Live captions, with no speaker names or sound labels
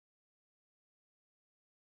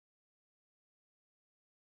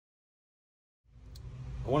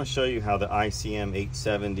want to show you how the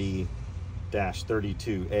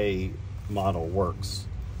ICM870-32A model works.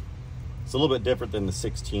 It's a little bit different than the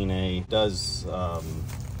 16A. It does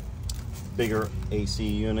bigger AC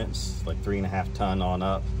units, like 3.5 ton on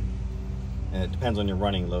up. And it depends on your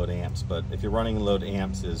running load amps, but if your running load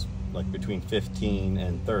amps is like between 15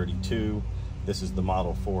 and 32, this is the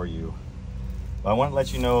model for you. But I want to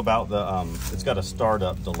let you know about the, it's got a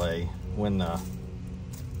startup delay. When the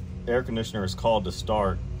air conditioner is called to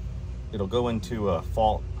start, it'll go into a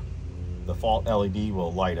fault. The fault LED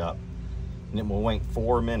will light up, and it will wait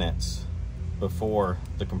 4 minutes before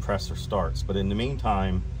the compressor starts. But in the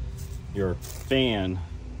meantime, your fan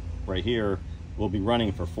right here will be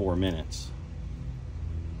running for 4 minutes.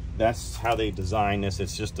 That's how they design this.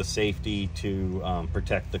 It's just a safety to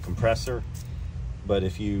protect the compressor. But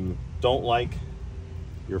if you don't like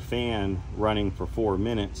your fan running for 4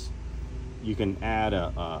 minutes, you can add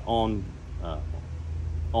a on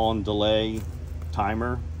delay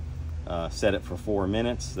timer. Set it for 4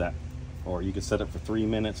 minutes, or you can set it for 3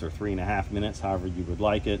 minutes or 3.5 minutes, however you would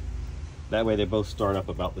like it. That way they both start up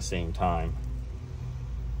about the same time.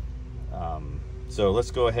 So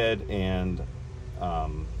let's go ahead and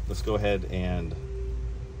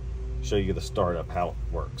show you the startup, how it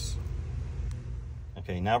works.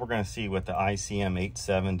 Okay, now we're going to see what the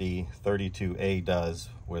ICM870-32A does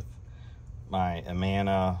with my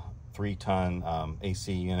Amana 3-ton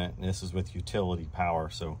AC unit. And this is with utility power.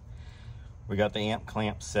 So we got the amp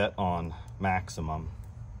clamp set on maximum.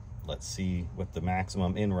 Let's see what the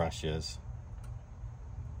maximum inrush is.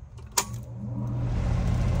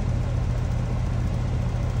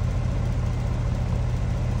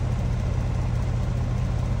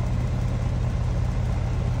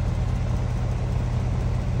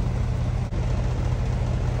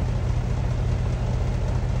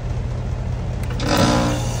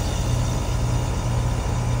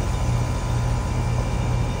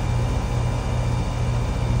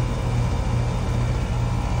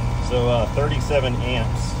 So 37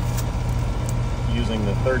 amps using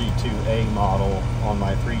the 32A model on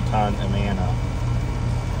my 3-ton Amana.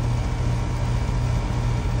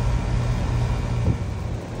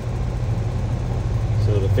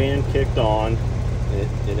 So the fan kicked on,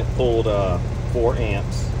 and it pulled 4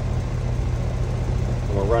 amps.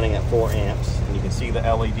 And we're running at 4 amps, and you can see the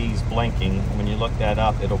LEDs blinking. When you look that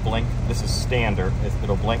up, it'll blink. This is standard.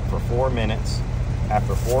 It'll blink for 4 minutes.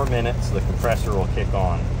 After 4 minutes, the compressor will kick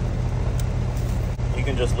on. You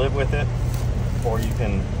can just live with it, or you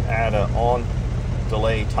can add an on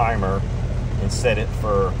delay timer and set it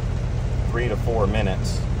for 3 to 4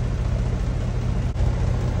 minutes.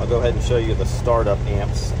 I'll go ahead and show you the startup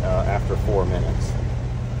amps after 4 minutes.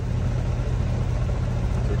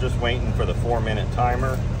 So we're just waiting for the 4-minute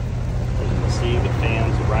timer. As you can see, the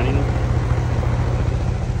fan's running,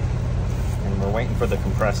 and we're waiting for the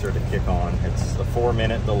compressor to kick on. It's a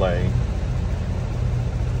 4-minute delay.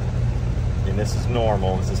 And this is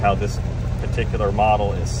normal. This is how this particular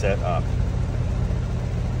model is set up.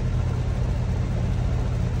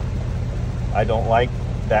 I don't like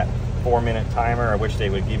that 4-minute timer. I wish they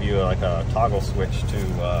would give you like a toggle switch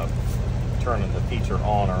to turn the feature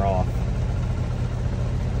on or off.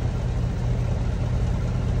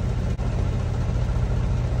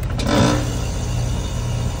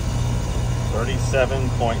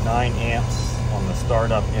 .9 amps on the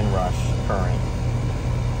startup inrush current.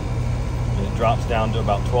 And it drops down to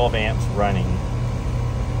about 12 amps running.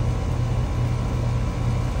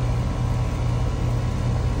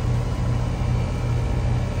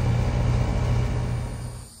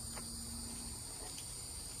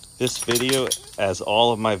 This video, as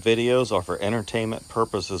all of my videos, are for entertainment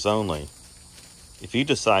purposes only. If you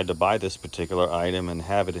decide to buy this particular item and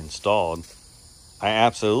have it installed, I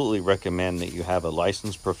absolutely recommend that you have a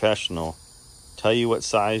licensed professional tell you what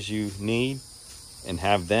size you need and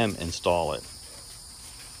have them install it.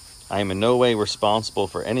 I am in no way responsible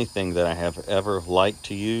for anything that I have ever liked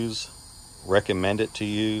to use, recommended to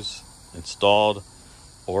use, installed,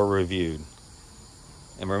 or reviewed.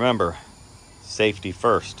 And remember, safety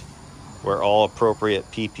first. Wear all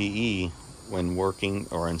appropriate PPE when working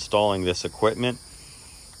or installing this equipment,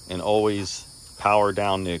 and always power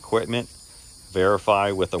down the equipment.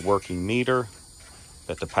 Verify with a working meter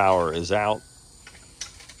that the power is out,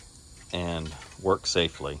 and work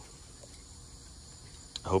safely.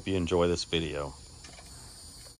 I hope you enjoy this video.